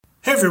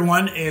Hey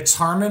everyone, it's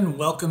Harmon.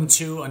 Welcome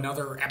to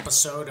another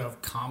episode of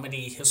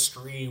Comedy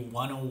History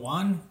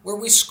 101, where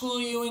we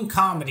school you in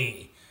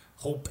comedy.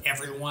 Hope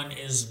everyone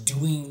is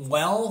doing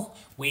well.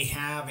 We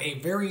have a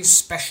very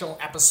special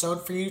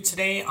episode for you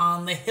today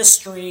on the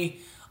history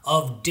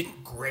of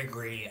Dick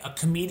Gregory, a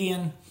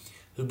comedian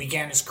who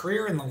began his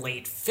career in the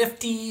late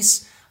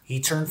 50s. He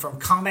turned from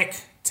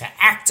comic to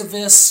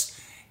activist.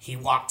 He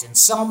walked in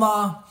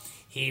Selma.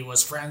 He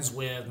was friends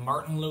with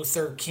Martin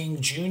Luther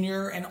King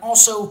Jr. and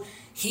also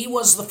he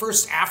was the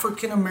first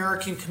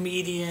African-American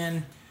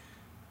comedian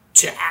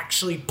to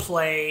actually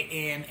play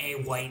in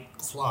a white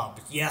club.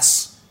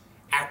 Yes,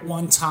 at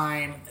one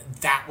time,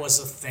 that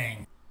was a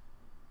thing.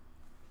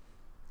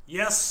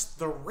 Yes,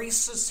 the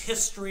racist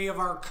history of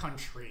our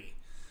country.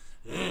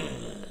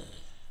 Ugh.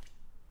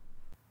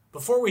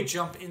 Before we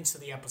jump into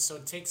the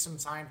episode, take some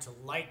time to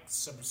like,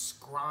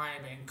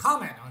 subscribe, and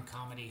comment on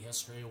Comedy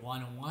History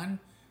 101,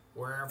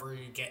 wherever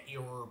you get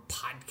your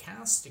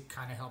podcast. It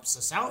kind of helps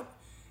us out.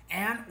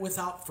 And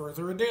without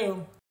further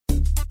ado...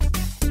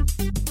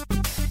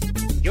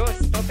 You're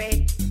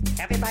stupid.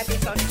 Everybody's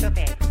so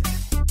stupid.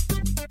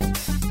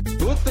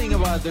 Good thing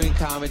about doing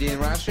comedy in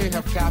Russia, you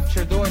have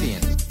captured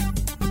audience.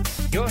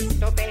 You're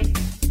stupid.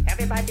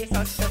 Everybody's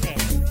so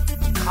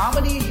stupid.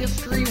 Comedy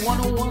History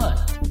 101.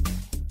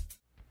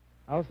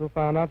 I also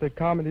found out that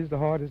comedy is the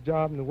hardest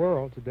job in the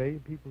world today.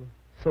 People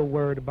are so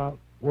worried about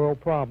world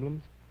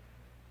problems.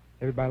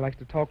 Everybody likes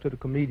to talk to the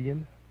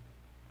comedian.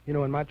 You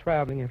know, in my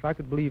traveling, if I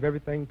could believe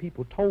everything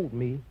people told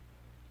me,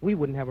 we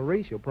wouldn't have a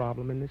racial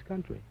problem in this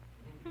country.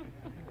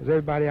 Because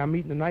everybody I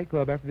meet in the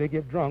nightclub after they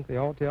get drunk, they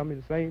all tell me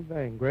the same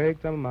thing. Greg,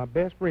 some of my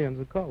best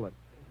friends are colored.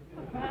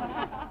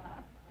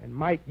 And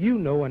Mike, you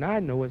know and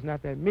I know there's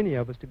not that many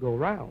of us to go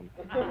around.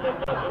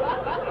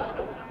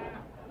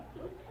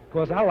 Of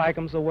course, I like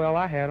them so well,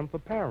 I had them for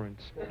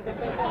parents.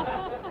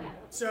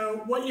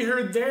 So what you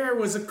heard there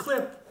was a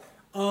clip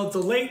of the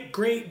late,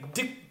 great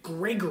Dick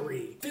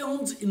Gregory,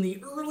 filmed in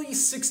the early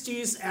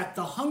 60s at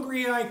the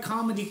Hungry Eye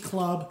Comedy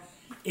Club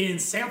in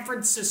San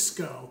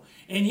Francisco.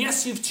 And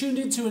yes, you've tuned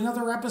into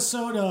another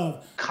episode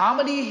of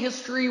Comedy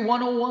History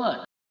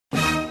 101,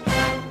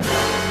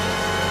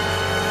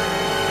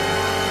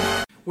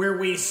 where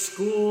we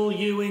school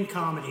you in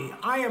comedy.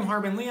 I am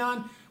Harmon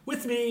Leon.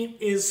 With me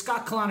is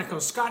Scott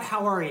Kalanico. Scott,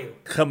 how are you?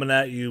 Coming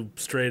at you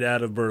straight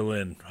out of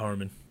Berlin,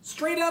 Harmon.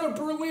 Straight out of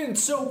Berlin.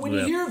 So when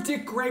you hear of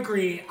Dick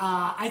Gregory,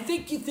 I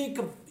think you think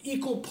of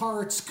equal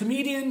parts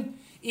comedian,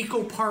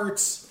 equal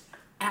parts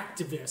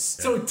activist.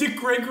 Yeah. So Dick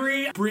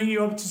Gregory, bring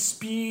you up to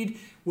speed,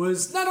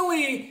 was not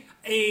only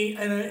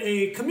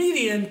a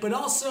comedian, but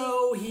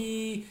also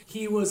he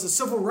was a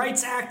civil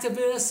rights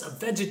activist, a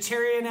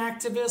vegetarian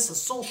activist, a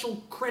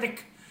social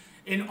critic,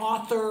 an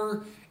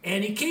author,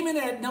 and he came in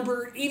at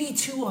number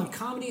 82 on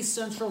Comedy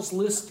Central's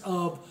list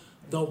of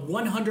the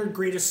 100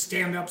 greatest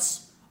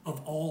stand-ups of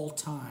all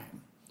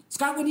time.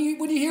 Scott, when you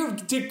hear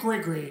of Dick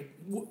Gregory,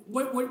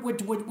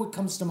 what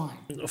comes to mind?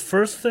 The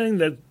first thing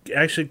that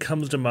actually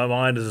comes to my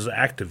mind is his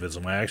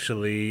activism.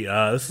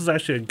 This is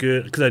actually a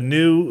good, because I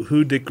knew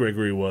who Dick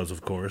Gregory was,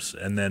 of course,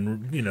 and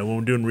then, when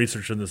we're doing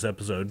research on this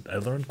episode, I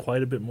learned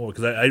quite a bit more,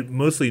 because I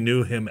mostly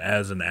knew him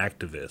as an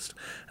activist,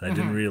 and I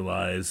didn't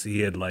realize he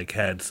had,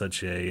 had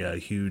such a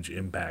huge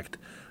impact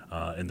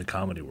in the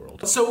comedy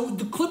world. So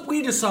the clip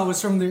we just saw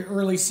was from the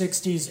early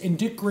 60s, and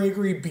Dick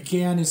Gregory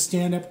began his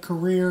stand-up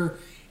career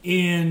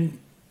in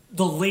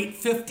the late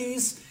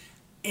 50s.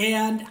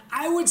 And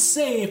I would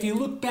say, if you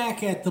look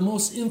back at the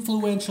most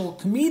influential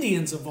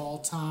comedians of all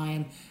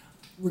time,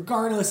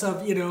 regardless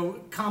of,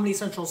 Comedy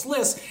Central's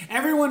list,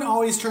 everyone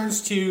always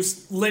turns to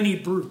Lenny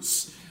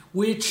Bruce,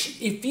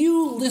 which, if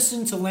you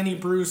listen to Lenny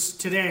Bruce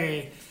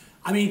today,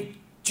 I mean,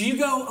 do you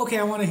go, okay,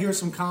 I want to hear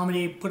some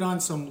comedy, put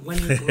on some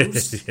Lenny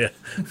Bruce? Yeah,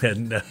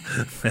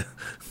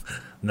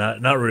 no,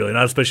 not really.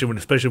 Not especially when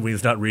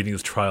he's not reading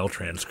his trial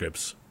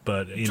transcripts.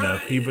 But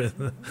even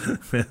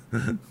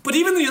but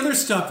even the other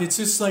stuff, it's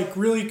just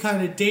really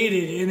kind of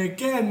dated. And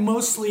again,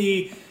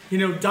 mostly,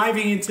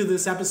 diving into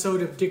this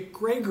episode of Dick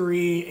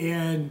Gregory,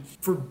 and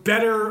for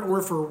better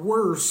or for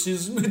worse,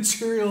 his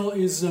material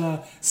is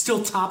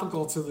still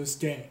topical to this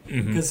day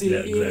because he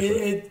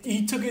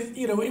took it.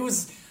 It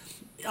was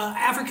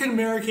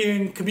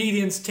African-American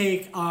comedians'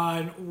 take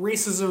on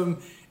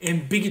racism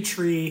and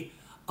bigotry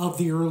of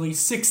the early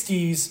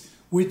 60s,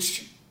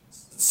 which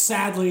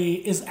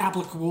sadly is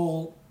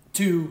applicable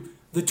to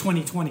the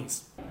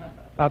 2020s.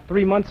 About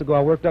 3 months ago,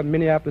 I worked up in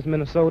Minneapolis,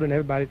 Minnesota, and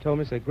everybody told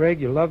me, said,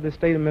 Greg, you love this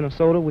state of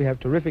Minnesota. We have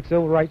terrific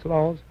civil rights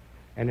laws,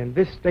 and in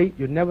this state,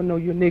 you'd never know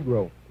you're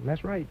Negro. And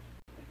that's right.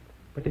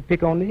 But they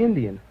pick on the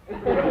Indian.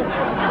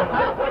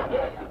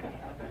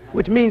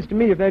 Which means to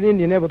me, if that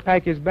Indian ever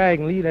pack his bag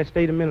and leave that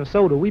state of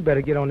Minnesota, we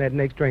better get on that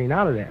next train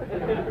out of there.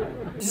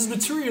 His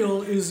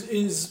material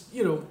is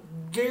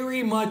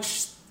very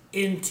much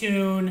in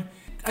tune.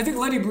 I think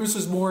Lenny Bruce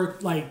was more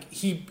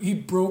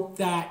he broke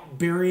that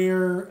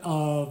barrier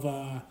of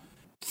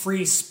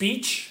free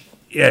speech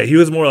Yeah, he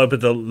was more up at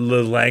the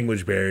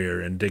language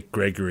barrier, and Dick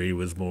Gregory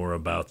was more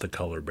about the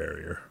color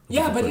barrier.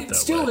 Yeah, but it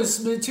still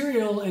is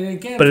material, and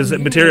again... But his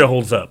material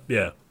holds up,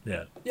 yeah.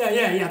 Yeah.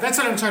 That's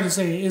what I'm trying to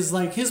say, is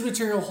like his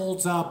material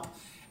holds up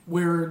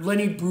where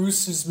Lenny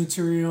Bruce's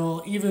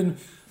material, even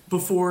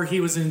before he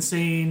was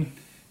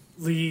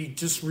insanely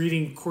just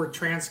reading court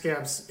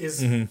transcripts, is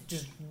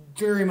just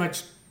very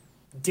much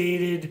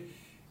dated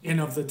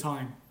and of the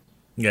time.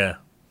 Yeah,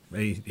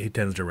 he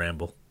tends to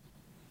ramble.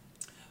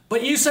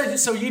 But you said,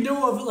 so you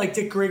know of like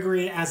Dick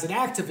Gregory as an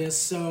activist,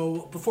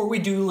 so before we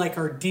do like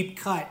our deep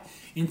cut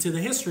into the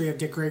history of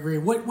Dick Gregory,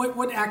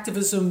 what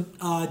activism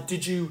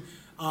did you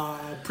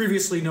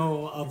previously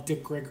know of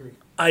Dick Gregory?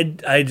 I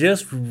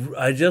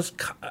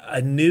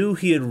knew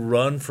he had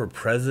run for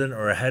president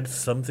or had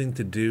something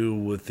to do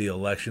with the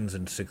elections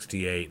in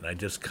 '68, and I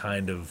just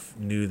kind of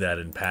knew that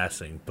in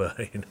passing. But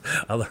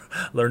I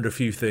learned a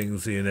few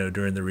things,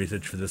 during the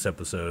research for this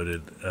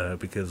episode,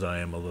 because I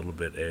am a little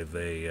bit of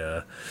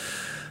a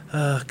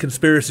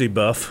conspiracy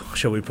buff,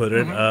 shall we put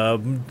it.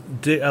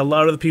 A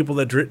lot of the people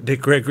that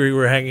Dick Gregory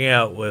were hanging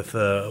out with,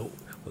 a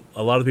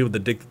lot of people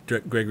that Dick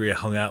Gregory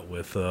hung out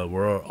with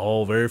were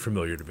all very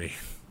familiar to me.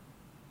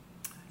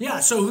 Yeah,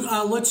 so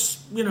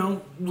let's,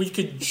 we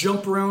could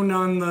jump around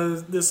on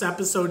this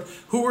episode.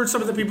 Who were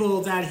some of the people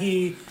that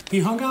he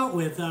hung out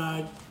with,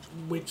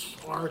 which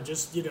are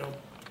just,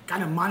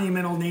 kind of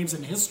monumental names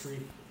in history?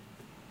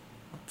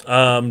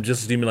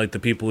 Just even like the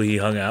people he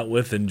hung out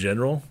with in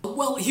general.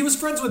 Well, he was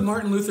friends with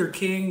Martin Luther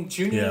King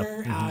Jr.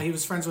 Yeah. He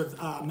was friends with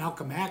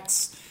Malcolm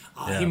X.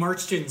 He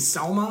marched in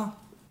Selma.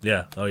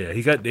 Yeah. Oh yeah.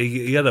 He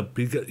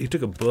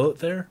took a bullet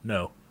there.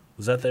 No,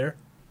 was that there?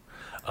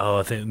 Oh,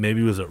 I think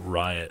maybe it was at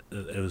Riot.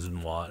 It was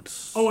in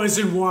Watts. Oh, it was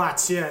in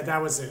Watts. Yeah,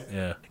 that was it.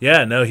 Yeah.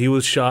 Yeah. No, he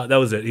was shot. That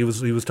was it. He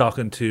was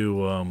talking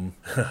to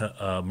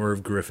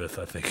Merv Griffith,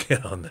 I think,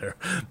 on there.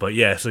 But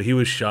yeah, so he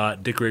was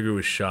shot. Dick Gregory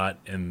was shot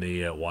in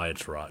the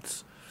Wyatt's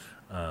riots.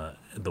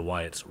 The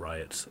Wyatt's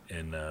riots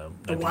in the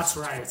Watts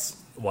riots.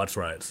 Watts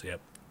riots,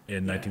 yep,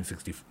 in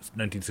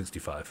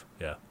 1965.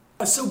 Yeah.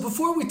 So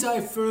before we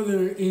dive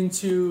further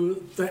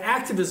into the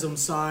activism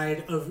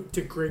side of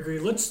Dick Gregory,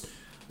 let's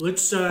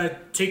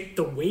take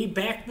the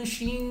Wayback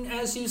Machine,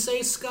 as you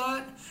say,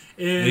 Scott.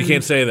 And you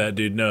can't say that,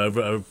 dude.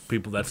 No,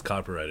 people, that's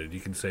copyrighted. You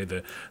can say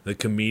the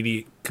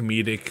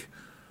comedic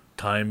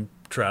time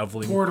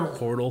traveling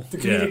portal. The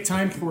comedic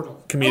time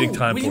portal.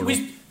 Time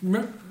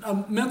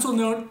portal. Mental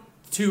note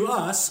to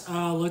us,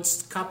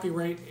 let's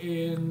copyright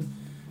in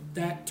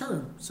that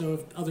term. So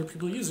if other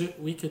people use it,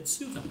 we could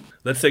sue them.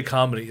 Let's say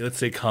comedy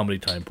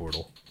time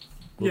portal.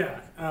 Yeah,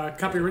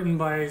 copywritten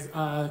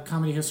by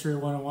Comedy History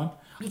 101.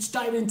 Let's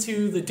dive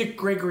into the Dick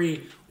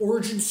Gregory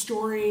origin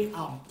story.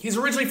 He's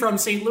originally from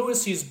St.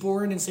 Louis. He was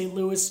born in St.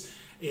 Louis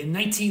in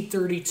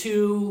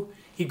 1932.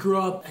 He grew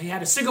up, he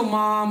had a single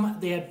mom.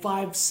 They had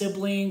 5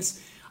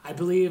 siblings. I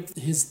believe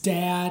his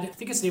dad, I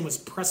think his name was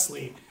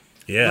Presley,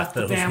 left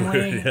the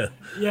family. Weird,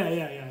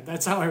 yeah.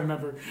 That's how I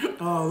remember.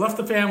 Left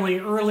the family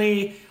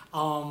early.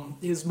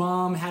 His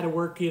mom had to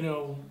work,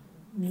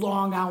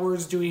 long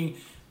hours doing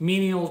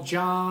menial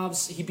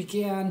jobs. He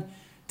began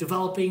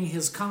developing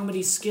his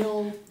comedy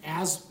skill,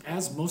 as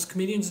most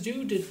comedians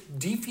do, to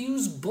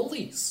defuse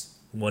bullies.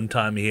 One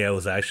time he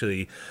was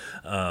actually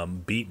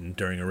beaten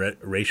during a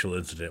racial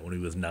incident when he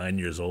was 9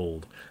 years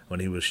old, when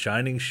he was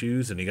shining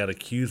shoes and he got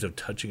accused of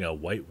touching a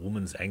white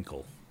woman's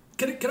ankle.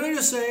 Can I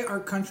just say our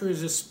country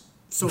is just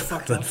so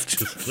fucked up?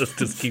 Let's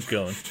just keep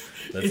going.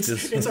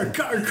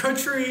 Our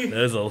country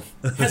has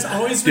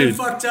always been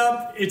fucked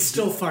up. It's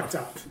still fucked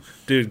up.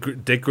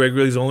 Dude, Dick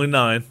Gregory's only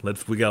 9.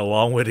 We got a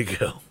long way to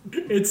go.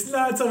 It's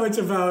not so much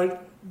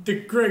about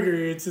Dick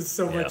Gregory. It's just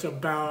so much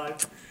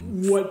about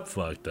what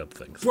fucked up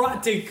things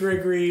brought Dick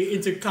Gregory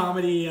into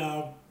comedy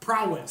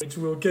prowess, which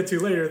we'll get to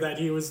later. That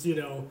he was,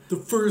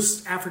 the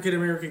first African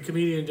American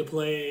comedian to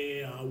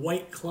play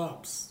white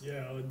clubs.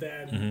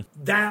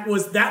 That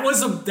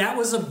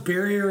was a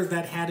barrier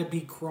that had to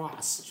be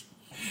crossed.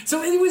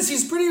 So anyways,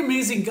 he's a pretty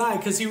amazing guy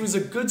because he was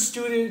a good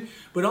student,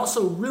 but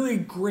also really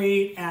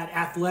great at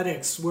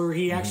athletics, where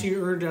he actually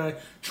earned a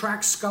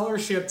track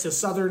scholarship to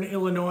Southern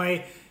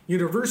Illinois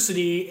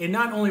University, and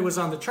not only was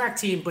on the track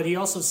team, but he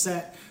also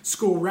set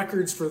school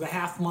records for the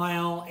half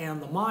mile and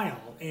the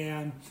mile.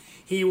 And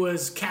he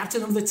was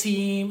captain of the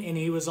team, and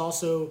he was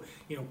also,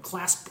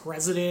 class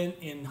president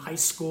in high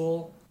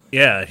school.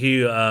 Yeah,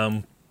 he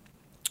found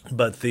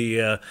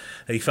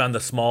the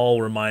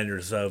small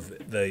reminders of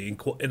the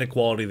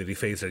inequality that he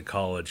faced at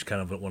college,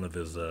 kind of one of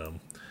his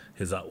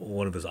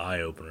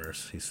eye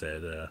openers. He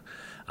said,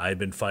 "I had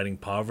been fighting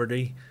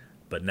poverty,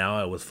 but now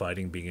I was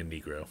fighting being a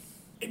Negro."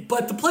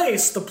 But the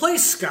place,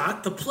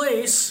 Scott, the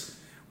place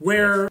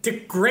where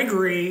Dick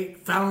Gregory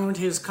found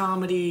his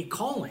comedy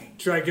calling.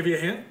 Should I give you a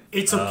hint?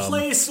 It's a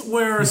place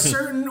where a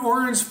certain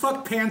orange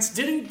fuck pants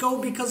didn't go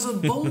because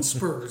of bone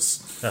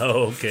spurs.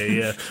 Oh, okay,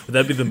 yeah. Would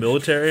that be the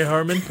military,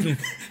 Harmon?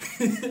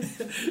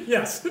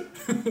 Yes.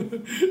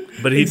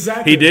 But he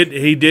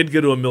did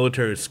go to a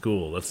military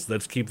school.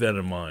 Let's keep that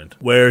in mind.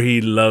 Where he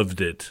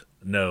loved it.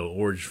 No,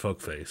 Orange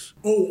Fuckface.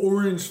 Oh,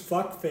 Orange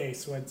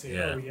Fuckface went to.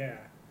 Yeah. Oh, yeah.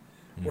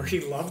 Where he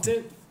loved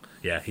it.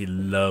 Yeah, he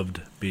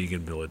loved being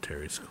in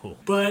military school.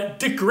 But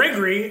Dick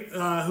Gregory,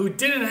 who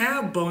didn't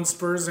have bone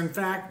spurs, in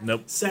fact,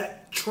 Nope.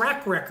 set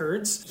track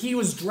records. He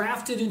was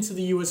drafted into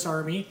the U.S.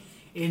 Army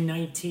in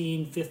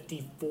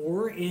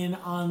 1954, and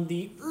on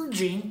the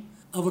urging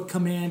of a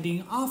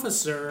commanding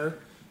officer,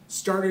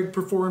 started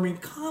performing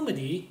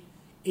comedy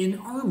in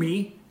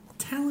Army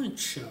talent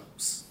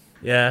shows.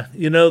 Yeah,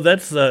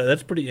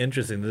 that's pretty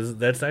interesting.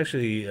 That's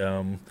actually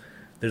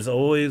there's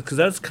always, because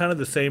that's kind of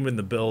the same in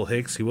the Bill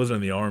Hicks. He wasn't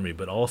in the Army,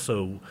 but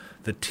also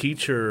the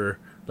teacher.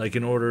 Like,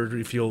 in order,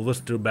 if you'll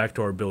listen back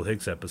to our Bill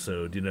Hicks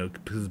episode,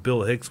 because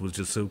Bill Hicks was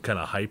just so kind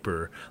of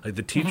hyper. Like,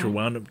 the teacher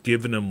wound up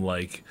giving him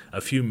like a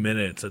few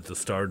minutes at the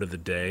start of the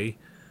day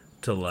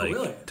to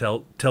really?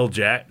 tell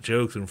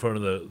jokes in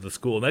front of the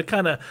school,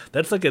 and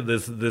that's like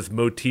this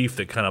motif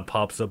that kind of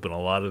pops up in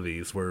a lot of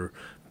these where.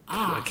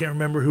 I can't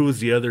remember who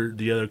was the other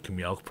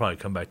comedian. I'll probably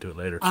come back to it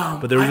later.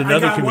 But there was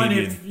another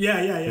comedian.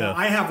 Yeah.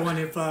 I have one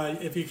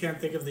if you can't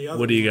think of the other.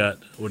 What do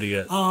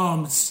you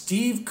got?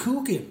 Steve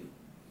Coogan.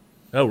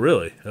 Oh,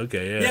 really?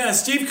 Okay, yeah. Yeah,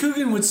 Steve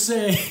Coogan would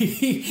say,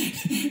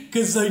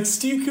 because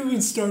Steve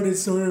Coogan started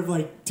sort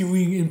of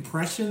doing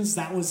impressions.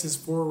 That was his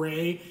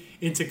foray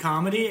into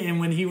comedy.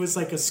 And when he was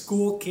a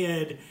school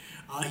kid,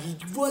 he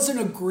wasn't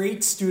a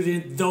great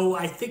student, though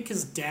I think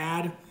his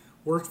dad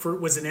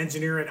was an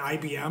engineer at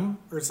IBM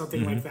or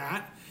something like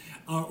that.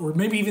 Or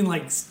maybe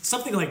even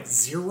something like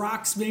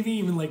Xerox, maybe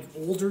even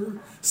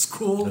older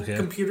school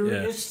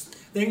computer-ish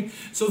thing.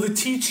 So the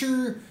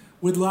teacher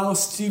would allow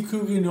Steve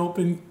Coogan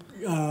open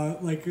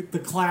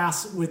the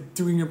class with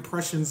doing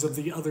impressions of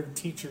the other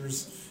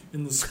teachers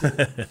in the school.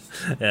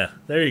 Yeah,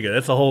 there you go.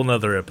 That's a whole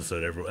other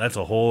episode,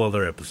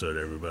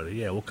 everybody.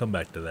 Yeah, we'll come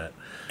back to that.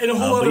 And a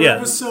whole other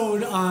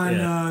episode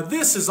on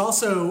this is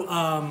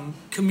also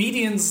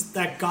comedians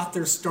that got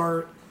their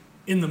start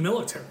in the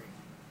military.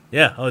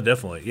 Yeah, oh,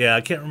 definitely. Yeah,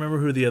 I can't remember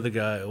who the other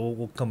guy.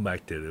 We'll come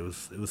back to it.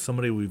 It was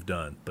somebody we've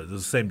done, but it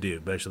was the same deal.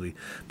 Basically,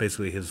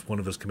 one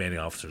of his commanding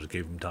officers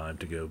gave him time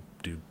to go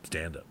do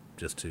stand up,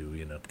 just to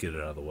get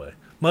it out of the way.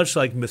 Much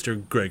like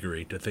Mr.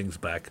 Gregory, to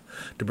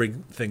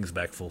bring things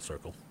back full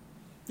circle.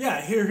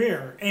 Yeah,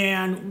 here.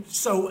 And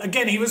so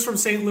again, he was from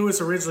St.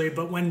 Louis originally,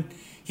 but when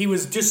he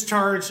was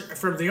discharged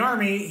from the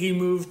Army, he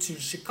moved to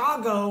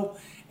Chicago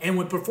and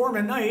would perform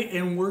at night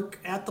and work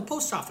at the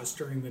post office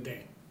during the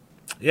day.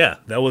 Yeah,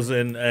 that was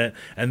in,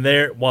 and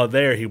while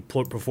there, he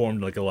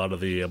performed a lot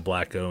of the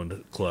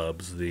black-owned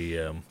clubs,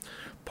 the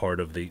part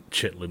of the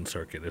Chitlin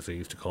circuit, as they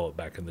used to call it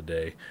back in the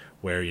day,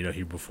 where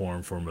he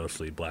performed for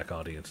mostly black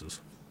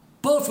audiences.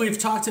 Both we've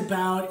talked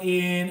about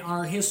in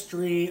our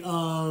history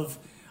of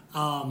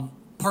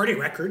party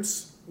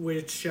records,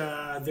 which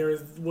there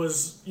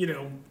was,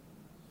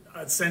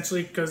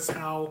 essentially because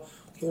how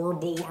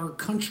horrible our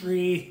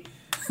country's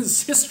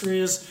history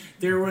is,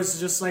 there was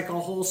just a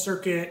whole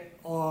circuit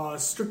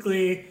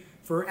strictly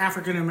for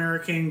African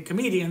American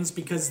comedians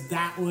because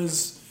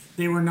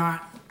they were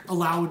not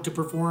allowed to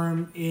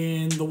perform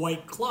in the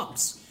white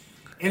clubs.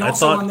 And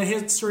also on the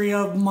history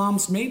of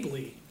Mom's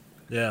Mabley.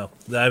 Yeah.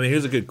 I mean,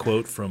 here's a good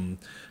quote from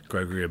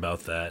Gregory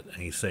about that.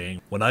 He's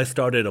saying, "When I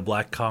started, a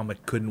black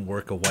comic couldn't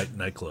work a white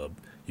nightclub.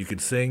 You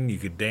could sing, you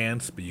could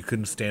dance, but you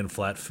couldn't stand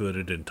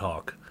flat-footed and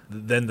talk.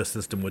 Then the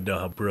system would know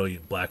how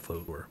brilliant black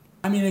folk were."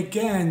 I mean,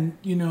 again,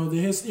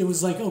 it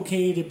was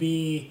okay to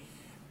be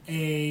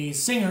a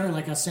singer,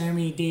 like a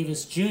Sammy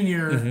Davis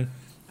Jr.,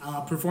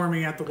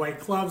 performing at the white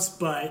clubs,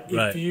 but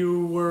if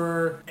you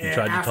were an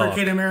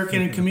African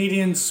American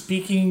comedian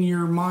speaking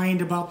your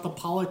mind about the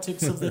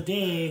politics of the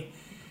day,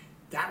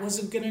 that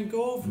wasn't going to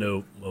go over.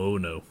 No. Oh,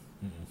 no.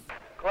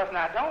 Of course,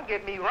 now, don't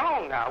get me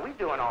wrong now. We're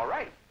doing all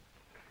right.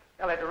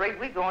 Well, at the rate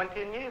we're going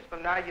 10 years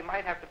from now, you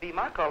might have to be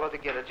my color to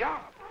get a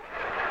job.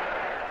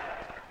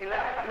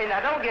 I mean, now,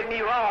 don't get me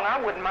wrong. I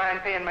wouldn't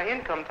mind paying my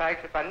income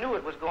tax if I knew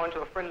it was going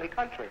to a friendly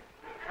country.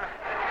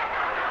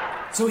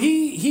 So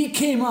he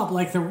came up,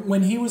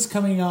 when he was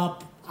coming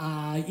up,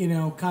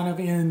 kind of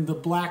in the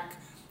black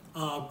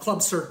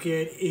club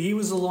circuit, he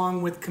was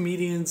along with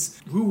comedians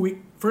who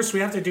we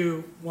have to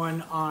do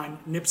one on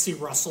Nipsey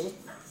Russell.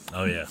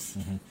 Oh, yeah.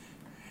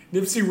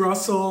 Nipsey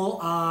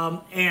Russell,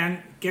 and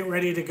get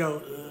ready to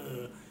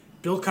go,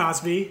 Bill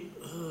Cosby.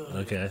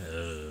 Okay.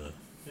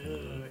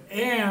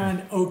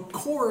 And, of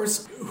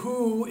course,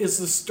 who is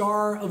the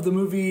star of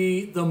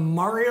the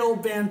Mario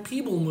Van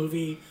Peebles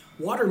movie,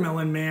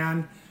 Watermelon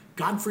Man,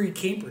 Godfrey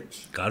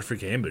Cambridge. Godfrey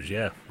Cambridge,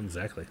 yeah,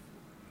 exactly.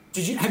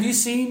 Have you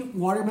seen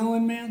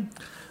Watermelon Man?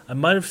 I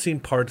might have seen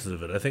parts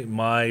of it. I think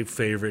my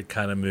favorite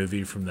kind of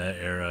movie from that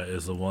era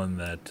is the one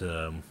that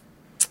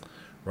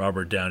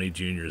Robert Downey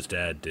Jr.'s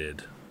dad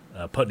did,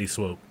 Putney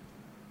Swope.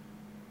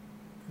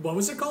 What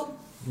was it called?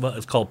 Well,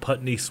 it's called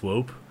Putney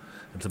Swope.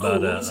 It's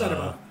about what was that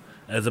about?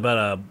 It's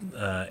about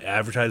a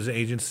advertising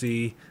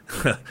agency.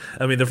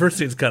 I mean, the first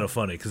scene's kind of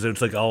funny because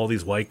it's all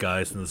these white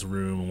guys in this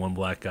room and one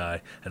black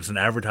guy, and it's an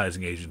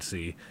advertising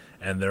agency,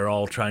 and they're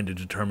all trying to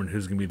determine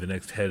who's going to be the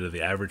next head of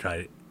the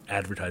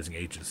advertising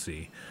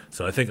agency.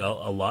 So I think a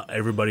lot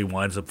everybody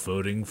winds up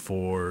voting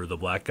for the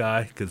black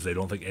guy because they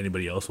don't think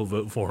anybody else will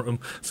vote for him.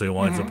 So he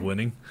winds up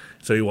winning.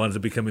 So he winds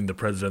up becoming the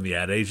president of the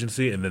ad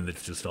agency, and then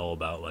it's just all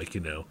about like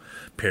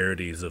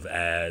parodies of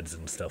ads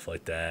and stuff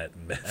like that,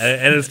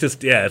 and it's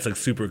just it's like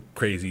super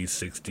crazy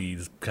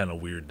 '60s kind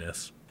of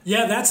weirdness.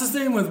 Yeah, that's the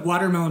thing with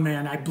Watermelon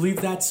Man. I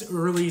believe that's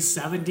early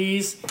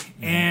 70s,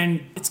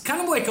 and it's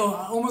kind of like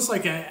almost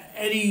like a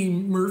Eddie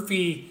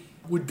Murphy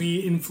would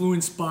be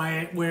influenced by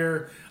it,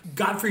 where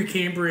Godfrey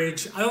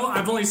Cambridge,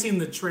 I've only seen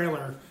the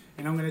trailer,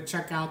 and I'm going to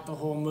check out the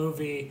whole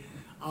movie.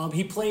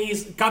 He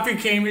plays, Godfrey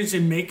Cambridge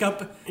in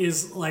makeup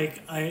is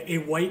like a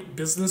white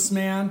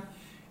businessman,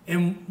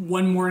 and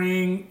one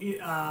morning,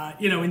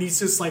 and he's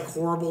just like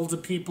horrible to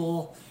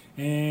people,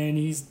 and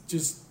he's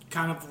just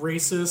kind of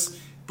racist.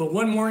 But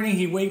one morning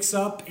he wakes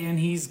up and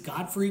he's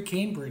Godfrey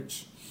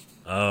Cambridge.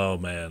 Oh,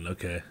 man.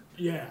 Okay.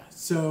 Yeah.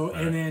 So,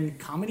 and then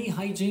comedy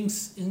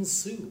hijinks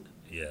ensue.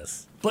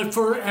 Yes. But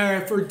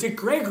for Dick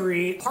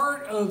Gregory,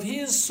 part of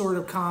his sort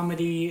of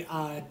comedy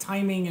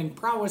timing and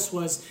prowess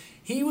was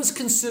he was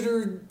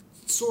considered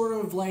sort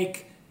of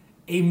like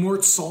a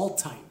Mort Sahl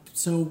type.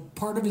 So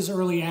part of his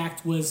early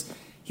act was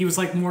he was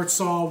like Mort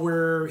Sahl,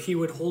 where he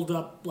would hold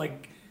up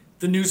like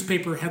the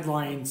newspaper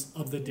headlines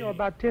of the day.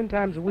 About 10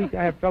 times a week,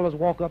 I have fellas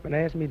walk up and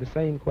ask me the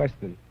same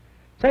question.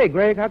 Say,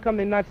 Greg, how come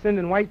they're not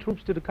sending white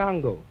troops to the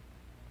Congo?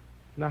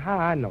 Now, how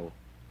I know?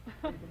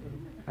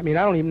 I mean,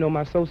 I don't even know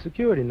my Social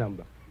Security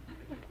number.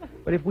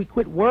 But if we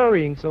quit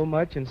worrying so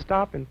much and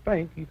stop and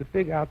think, you could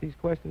figure out these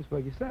questions for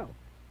yourself.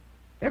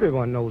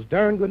 Everyone knows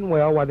darn good and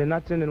well why they're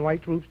not sending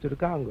white troops to the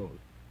Congo.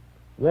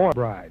 War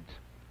brides.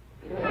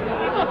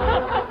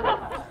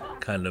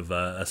 Kind of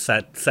a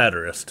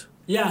satirist.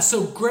 Yeah,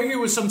 so Gregory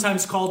was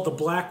sometimes called the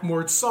Black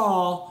Mort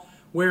Sahl,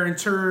 where in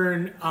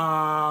turn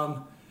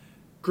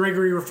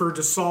Gregory referred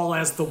to Saul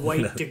as the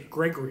White Dick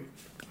Gregory.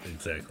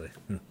 Exactly.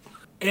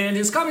 And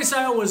his comedy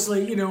style was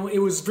like, it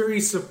was very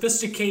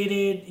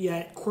sophisticated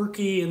yet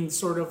quirky and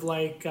sort of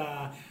like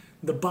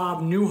the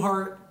Bob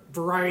Newhart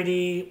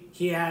variety.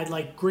 He had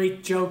like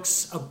great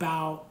jokes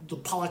about the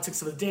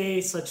politics of the day,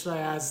 such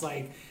as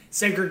like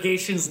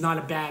segregation's not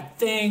a bad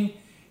thing.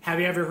 Have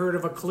you ever heard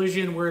of a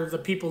collision where the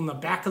people in the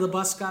back of the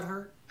bus got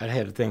hurt? I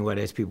had a thing where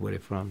they ask people where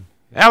they're from.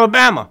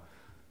 Alabama.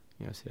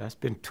 I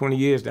spent 20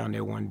 years down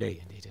there one day,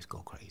 and they just go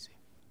crazy.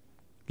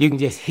 You can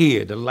just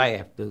hear the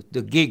laugh,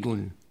 the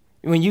giggling.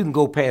 When you can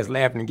go past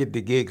laughing and get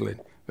the giggling,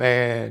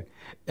 man,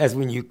 that's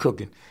when you're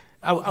cooking.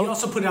 He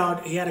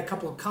also he had a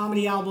couple of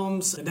comedy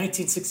albums, the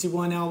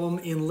 1961 album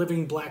In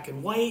Living Black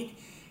and White,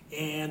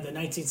 and the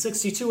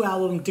 1962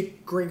 album,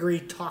 Dick Gregory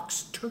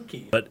Talks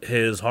Turkey. But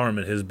his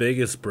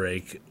biggest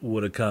break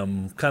would have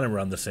come kind of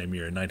around the same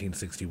year, in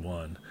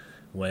 1961,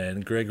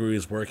 when Gregory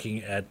was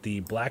working at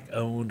the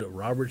black-owned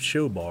Robert's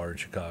Show Bar in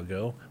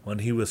Chicago, when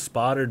he was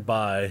spotted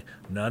by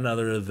none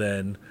other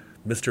than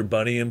Mr.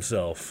 Bunny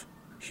himself,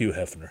 Hugh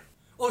Hefner.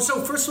 Oh,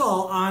 so first of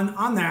all,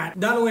 on that,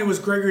 not only was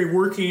Gregory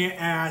working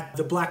at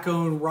the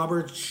black-owned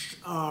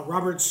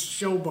Robert's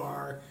Show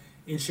Bar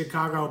in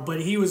Chicago, but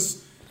he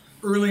was...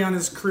 Early on in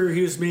his career,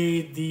 he was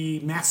made the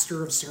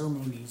master of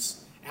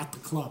ceremonies at the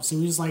club. So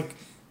he was like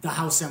the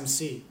house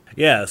MC.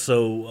 Yeah,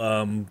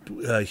 so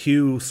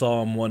Hugh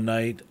saw him one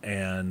night,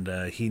 and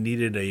he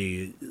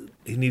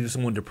needed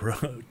someone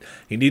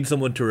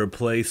to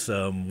replace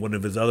one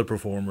of his other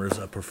performers,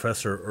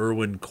 Professor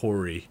Irwin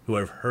Corey, who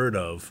I've heard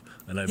of.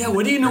 And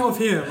what do you know of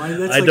him?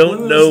 I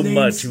don't know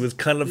much. He was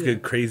kind of a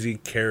crazy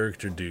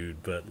character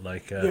dude, but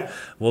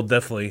well,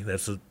 definitely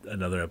that's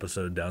another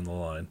episode down the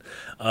line.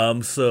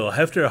 So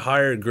Hefner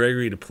hired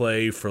Gregory to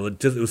play for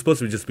it was supposed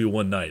to just be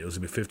one night. It was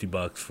going to be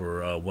 $50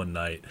 for one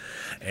night,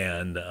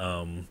 and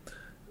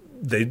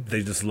they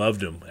just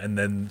loved him, and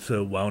then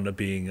so it wound up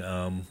being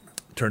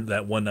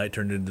that one night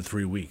turned into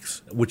 3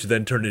 weeks, which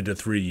then turned into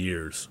 3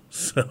 years.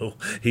 So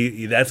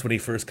he that's when he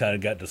first kind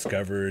of got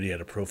discovered. He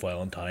had a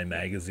profile in Time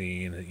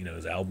magazine.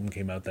 His album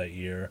came out that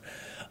year,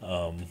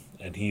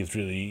 and he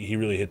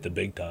really hit the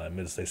big time,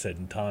 as they said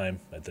in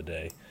Time at the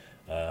day.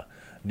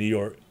 New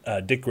York,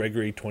 Dick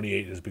Gregory,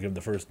 28, has become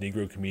the first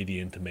Negro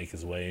comedian to make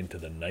his way into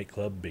the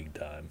nightclub big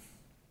time.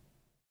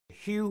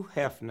 Hugh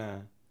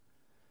Hefner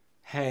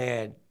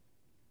had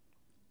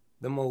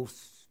the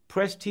most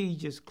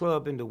prestigious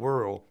club in the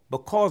world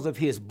because of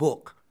his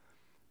book.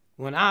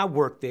 When I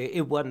worked there,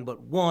 it wasn't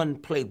but one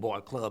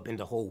Playboy club in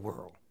the whole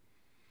world.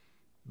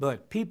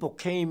 But people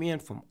came in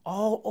from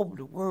all over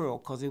the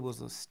world because it was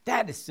a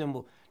status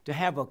symbol. To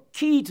have a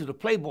key to the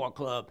Playboy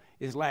club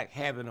is like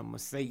having a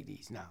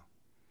Mercedes now.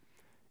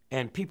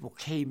 And people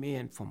came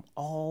in from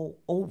all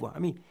over. I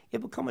mean,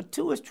 it became a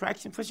tourist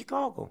attraction for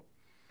Chicago.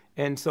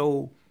 And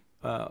so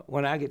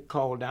when I get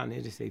called down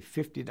there, they say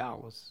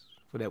 $50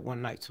 for that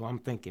one night. So I'm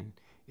thinking,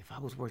 if I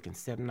was working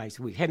 7 nights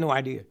a week, had no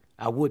idea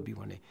I would be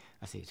one day.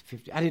 I said, it's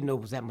 50. I didn't know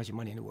it was that much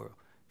money in the world.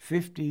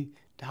 $50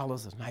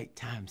 a night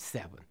times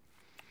 7.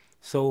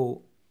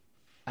 So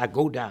I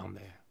go down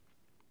there.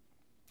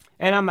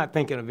 And I'm not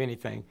thinking of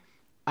anything.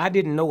 I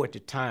didn't know at the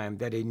time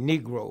that a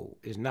Negro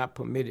is not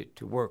permitted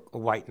to work a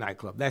white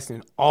nightclub. That's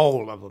in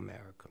all of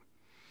America.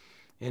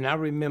 And I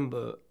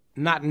remember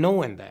not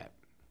knowing that.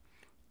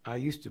 I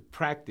used to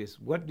practice,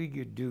 what do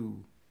you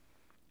do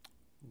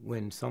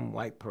when some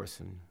white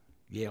person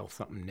yells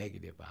something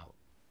negative out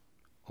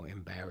or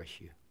embarrass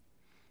you?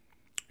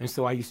 And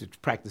so I used to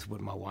practice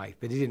with my wife,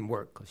 but it didn't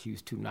work because she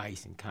was too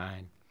nice and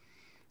kind.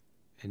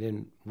 And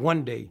then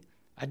one day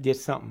I did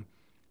something,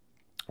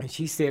 and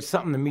she said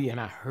something to me,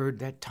 and I heard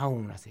that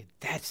tone. I said,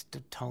 that's the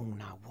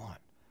tone I want.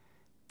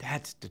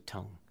 That's the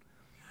tone.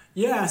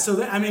 Yeah, so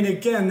that, I mean,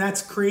 again,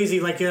 that's crazy.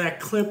 Like that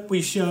clip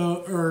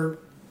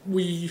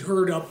we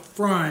heard up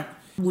front,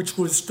 which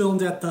was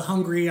filmed at the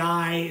Hungry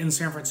Eye in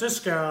San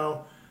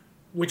Francisco,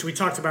 which we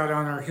talked about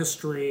on our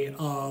history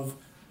of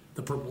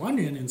the Purple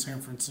Onion in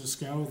San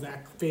Francisco,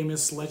 that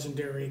famous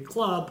legendary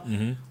club,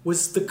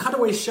 was the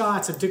cutaway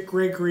shots of Dick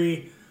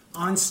Gregory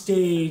on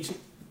stage,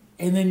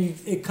 and then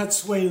it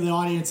cuts away to the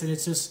audience, and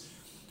it's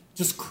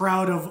just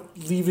crowd of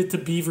Leave It to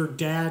Beaver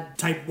dad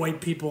type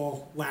white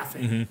people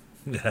laughing.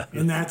 Yeah.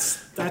 And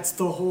that's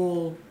the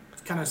whole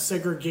kind of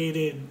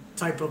segregated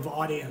type of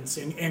audience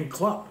and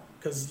club,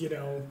 because, you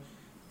know,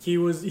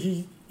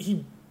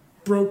 he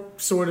broke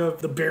sort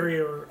of the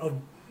barrier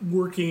of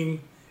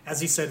working,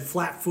 as he said,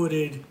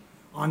 flat-footed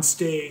on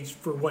stage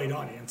for white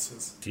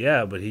audiences.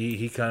 Yeah, but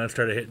he kind of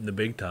started hitting the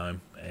big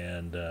time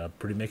and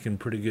making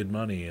pretty good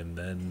money, and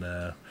then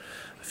the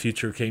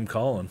future came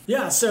calling.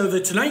 Yeah, so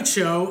The Tonight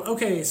Show,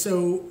 okay,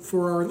 so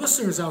for our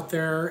listeners out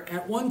there,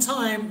 at one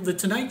time, The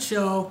Tonight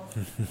Show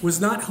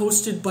was not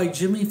hosted by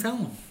Jimmy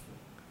Fallon.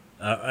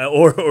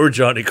 Or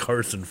Johnny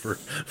Carson for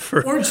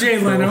Or Jay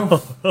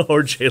Leno.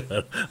 Or Jay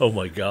Leno. Oh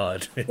my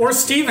God. Or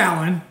Steve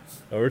Allen.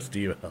 Or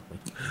Steve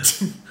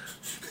Allen.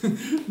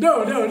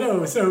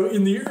 No. So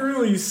in the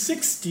early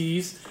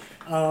 60s,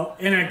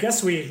 and I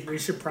guess we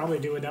should probably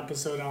do an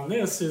episode on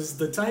this, is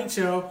The Tonight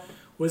Show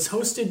was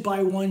hosted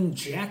by one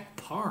Jack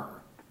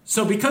Paar.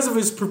 So because of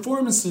his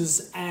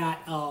performances at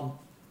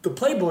the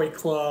Playboy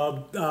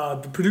Club,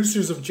 the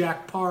producers of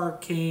Jack Paar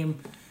came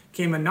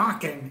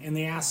a-knocking, and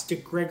they asked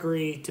Dick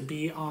Gregory to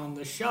be on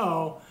the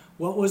show.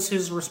 What was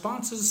his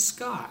responses,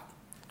 Scott?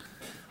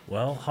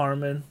 Well,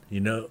 Harmon,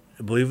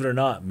 believe it or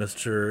not,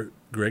 Mr.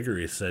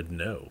 Gregory said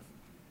no.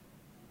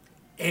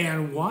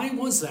 And why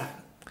was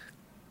that?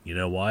 You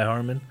know why,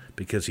 Harmon?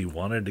 Because he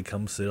wanted to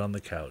come sit on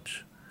the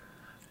couch.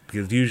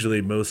 Because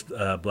usually most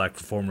black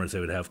performers they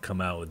would have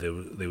come out, they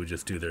would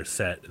just do their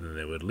set and then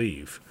they would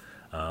leave.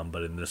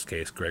 But in this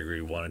case,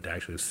 Gregory wanted to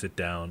actually sit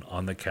down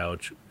on the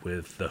couch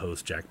with the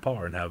host Jack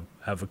Paar and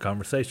have a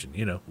conversation.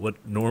 You know, what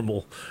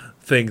normal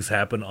things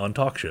happen on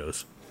talk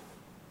shows.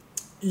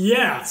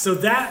 Yeah, so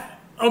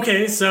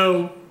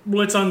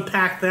let's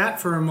unpack that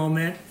for a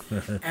moment.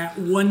 At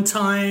one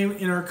time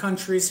in our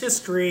country's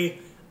history,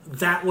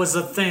 that was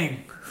a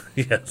thing.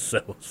 Yes,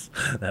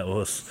 that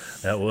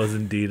was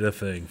indeed a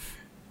thing.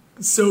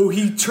 So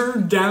he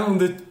turned down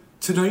the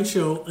Tonight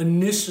Show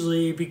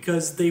initially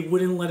because they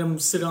wouldn't let him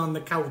sit on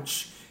the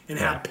couch and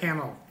have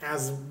panel,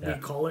 as we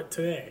call it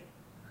today.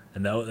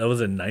 And that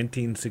was in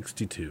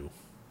 1962.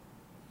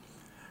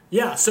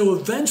 Yeah, so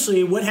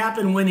eventually, what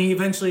happened when he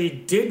eventually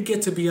did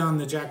get to be on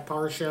the Jack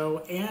Paar show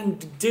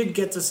and did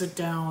get to sit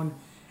down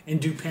and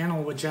do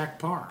panel with Jack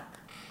Paar?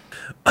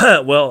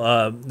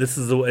 Well, this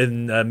is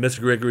in Mr.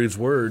 Gregory's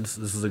words.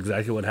 This is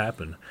exactly what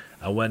happened.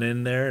 I went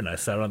in there and I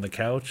sat on the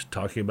couch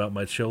talking about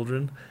my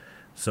children.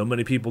 So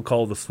many people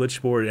called the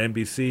switchboard at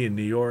NBC in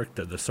New York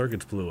that the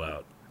circuits blew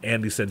out.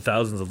 And he said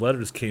thousands of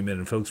letters came in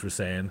and folks were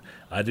saying,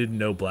 I didn't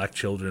know black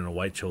children and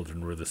white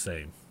children were the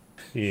same.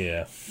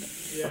 Yeah.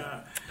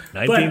 Yeah.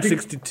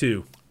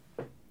 1962.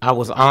 I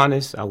was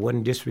honest. I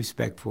wasn't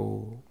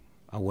disrespectful.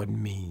 I wasn't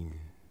mean.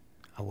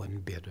 I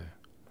wasn't bitter.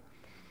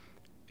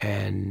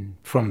 And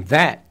from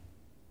that,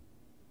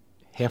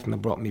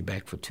 Hefner brought me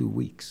back for 2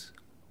 weeks.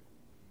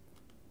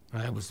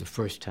 That was the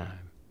first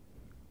time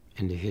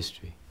in the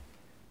history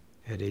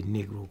that a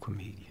Negro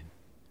comedian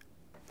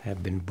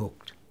had been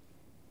booked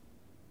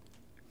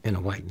in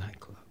a white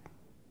nightclub.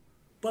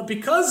 But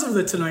because of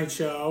the Tonight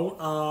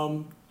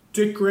Show,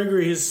 Dick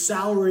Gregory, his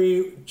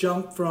salary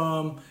jumped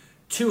from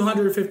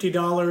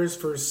 $250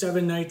 for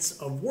 7 nights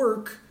of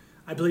work.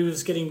 I believe he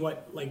was getting,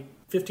 like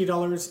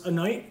 $50 a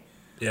night?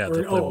 Yeah, at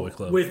the Playboy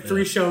Club. With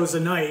 3 shows a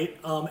night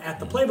at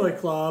the Playboy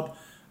Club,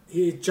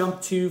 it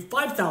jumped to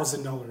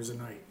 $5,000 a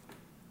night.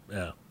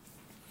 Yeah.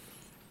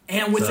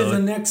 And within the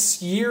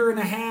next year and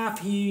a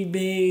half, he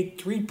made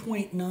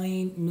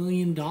 $3.9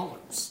 million.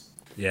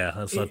 Yeah,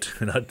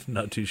 that's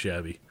not too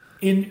shabby.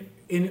 In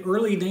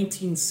early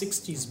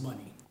 1960s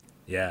money.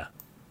 Yeah.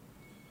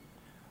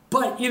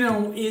 But,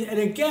 and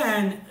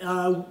again,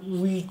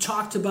 we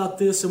talked about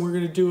this, and we're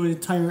going to do an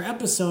entire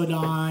episode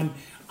on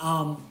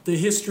the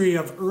history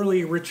of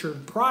early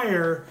Richard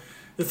Pryor.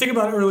 The thing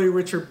about early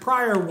Richard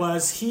Pryor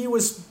was he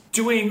was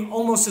doing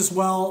almost as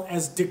well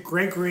as Dick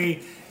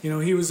Gregory.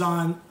 He was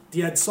on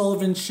the Ed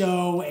Sullivan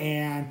Show,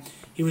 and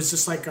He was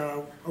just like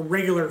a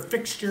regular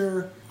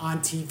fixture on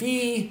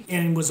TV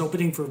and was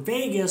opening for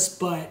Vegas,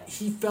 but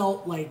he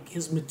felt like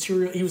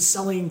he was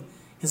selling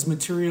his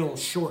material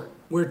short.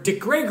 Where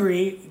Dick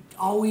Gregory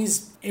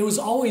it was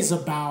always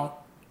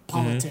about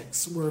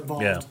politics were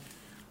involved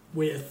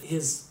with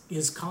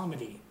his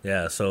comedy.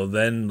 Yeah, so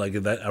then like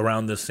that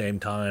around this same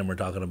time, we're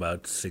talking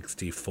about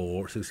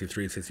 64,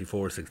 63,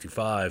 64,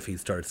 65, he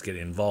starts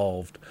getting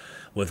involved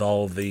with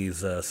all of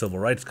these civil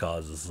rights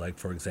causes. Like,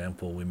 for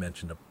example,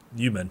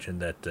 you mentioned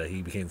that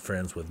he became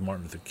friends with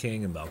Martin Luther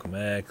King and Malcolm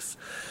X.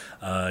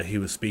 He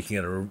was speaking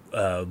at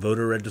a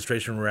voter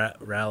registration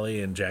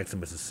rally in Jackson,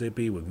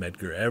 Mississippi with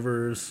Medgar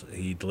Evers.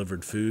 He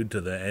delivered food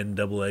to the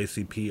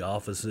NAACP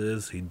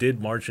offices. He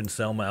did march in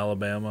Selma,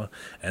 Alabama.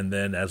 And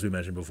then, as we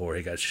mentioned before,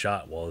 he got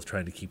shot while he was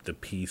trying to keep the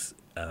peace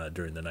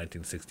during the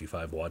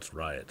 1965 Watts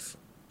riots.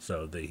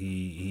 So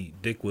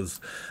Dick was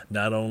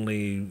not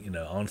only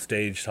on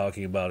stage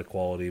talking about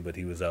equality, but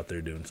he was out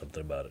there doing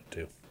something about it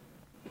too.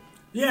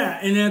 Yeah,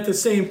 and at the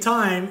same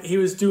time, he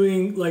was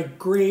doing like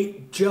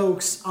great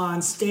jokes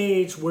on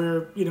stage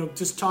where,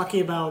 just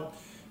talking about,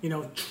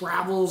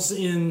 travels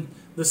in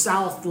the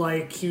South,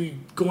 like he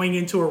going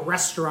into a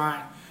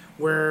restaurant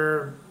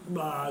where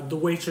the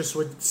waitress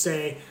would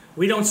say,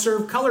 "We don't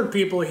serve colored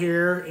people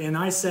here." And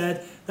I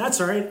said, "That's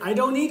all right, I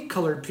don't eat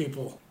colored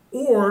people."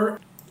 Or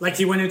like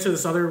he went into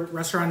this other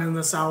restaurant in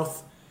the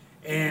South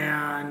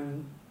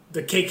and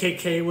the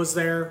KKK was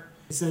there.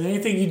 He said,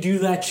 "Anything you do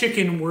to that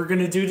chicken, we're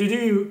gonna do to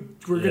you.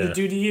 We're gonna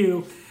do to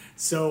you."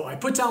 So I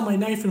put down my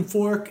knife and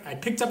fork. I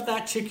picked up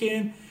that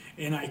chicken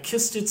and I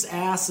kissed its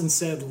ass and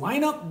said,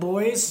 "Line up,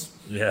 boys."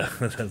 Yeah,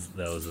 that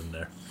was in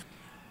there.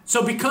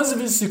 So because of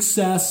his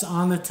success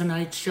on The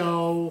Tonight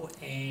Show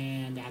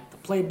and at the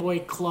Playboy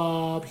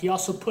Club, he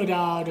also put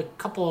out a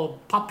couple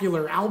of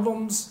popular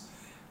albums.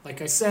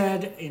 Like I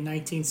said, in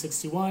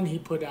 1961, he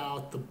put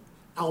out the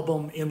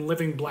album In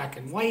Living Black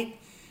and White.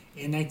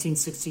 In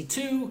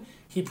 1962,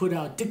 he put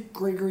out Dick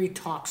Gregory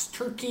Talks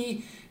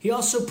Turkey. He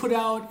also put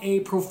out a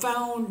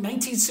profound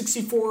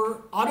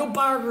 1964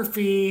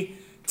 autobiography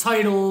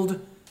titled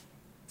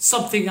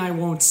Something I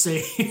Won't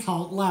Say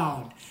Out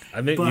Loud.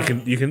 I think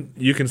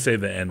you can say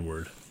the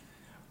N-word.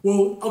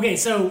 Well, okay,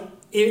 so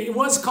it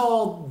was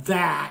called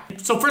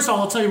that. So first of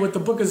all, I'll tell you what the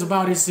book is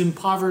about. His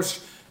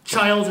impoverished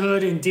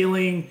childhood and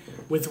dealing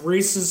with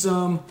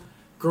racism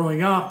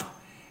growing up.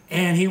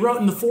 And he wrote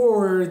in the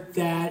foreword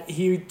that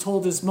he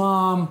told his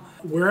mom,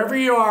 "Wherever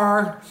you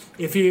are,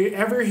 if you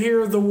ever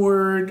hear the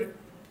word,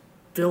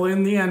 fill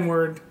in the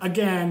N-word,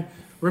 again,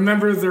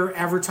 remember they're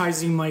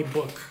advertising my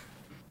book."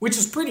 Which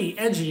is pretty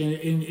edgy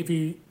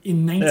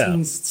in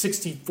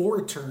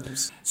 1964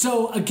 terms.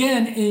 So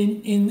again,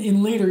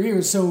 in later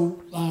years,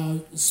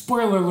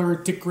 spoiler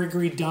alert, Dick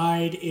Gregory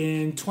died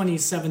in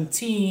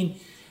 2017.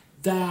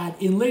 That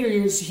in later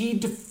years he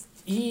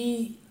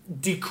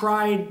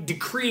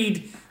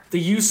decreed the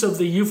use of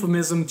the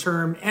euphemism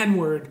term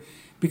N-word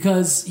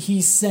because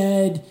he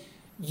said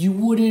you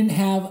wouldn't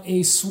have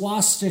a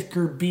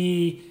swastika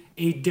be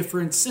a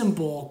different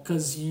symbol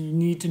because you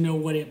need to know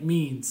what it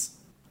means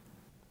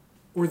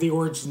or the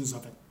origins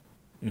of it.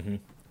 Mm-hmm.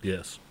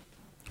 Yes,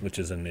 which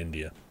is in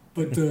India.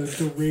 But the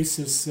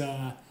racist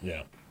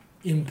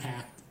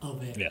impact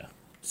of it. Yeah.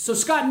 So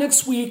Scott,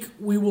 next week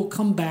we will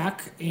come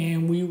back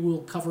and we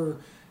will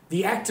cover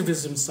the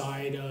activism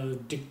side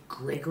of Dick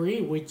Gregory,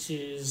 which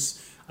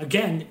is,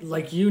 again,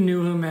 like you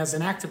knew him as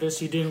an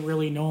activist, you didn't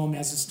really know him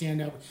as a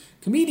stand-up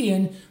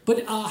comedian.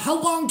 But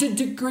how long did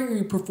Dick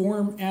Gregory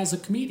perform as a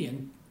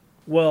comedian?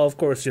 Well, of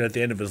course, at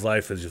the end of his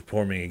life, he was just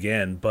performing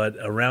again. But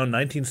around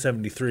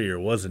 1973, or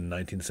was in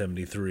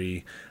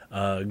 1973,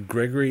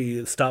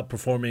 Gregory stopped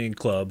performing in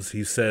clubs.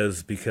 He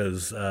says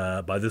because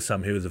by this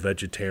time he was a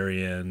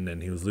vegetarian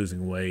and he was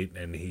losing weight,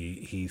 and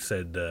he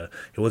said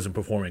he wasn't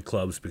performing in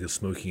clubs because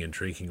smoking and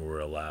drinking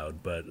were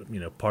allowed. But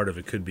part of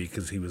it could be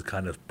because he was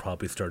kind of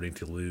probably starting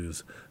to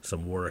lose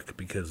some work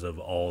because of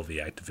all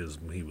the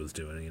activism he was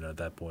doing. At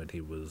that point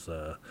he was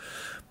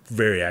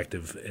very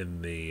active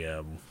in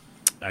the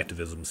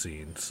activism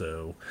scene,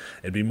 so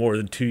it'd be more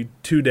than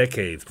two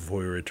decades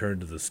before he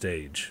returned to the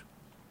stage.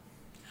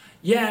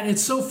 Yeah, and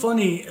it's so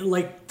funny,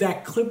 like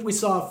that clip we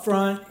saw up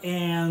front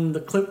and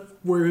the clip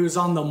where he was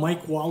on the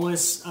Mike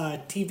Wallace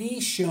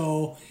TV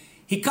show,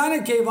 he kind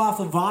of gave off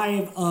a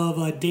vibe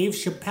of Dave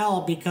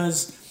Chappelle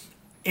because,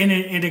 and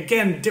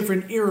again,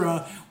 different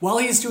era, while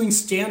he's doing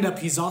stand-up,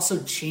 he's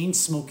also chain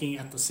smoking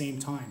at the same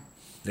time.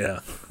 Yeah,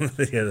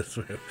 yeah, that's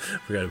right.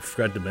 I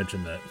forgot to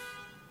mention that.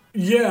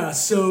 Yeah,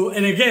 so,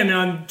 and again,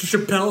 on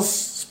Chappelle's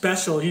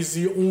special, he's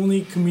the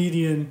only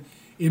comedian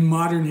in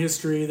modern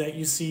history that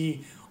you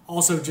see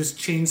also just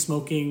chain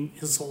smoking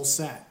his whole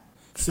set.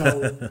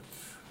 So,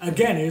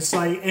 again, it's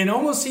like, and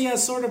almost he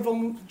has sort of,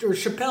 or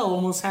Chappelle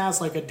almost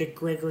has like a Dick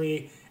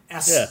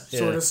Gregory-esque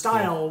sort of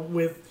style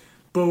with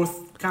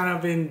both kind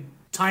of in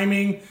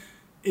timing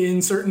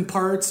in certain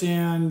parts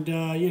and,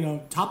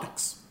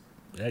 topics.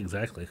 Yeah,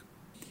 exactly.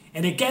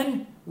 And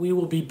again, we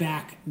will be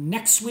back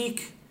next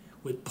week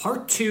with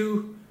part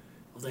 2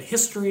 of the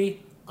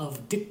history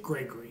of Dick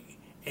Gregory.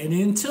 And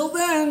until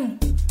then,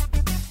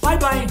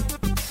 bye-bye.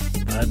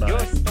 Bye-bye. You're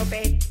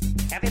stupid.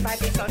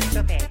 Everybody's so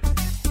stupid.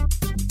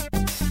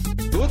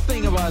 Good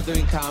thing about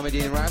doing comedy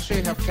in Russia,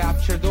 you have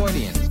captured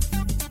audience.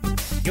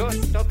 You're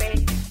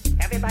stupid.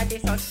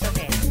 Everybody's so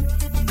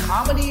stupid.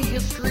 Comedy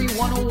History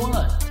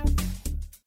 101.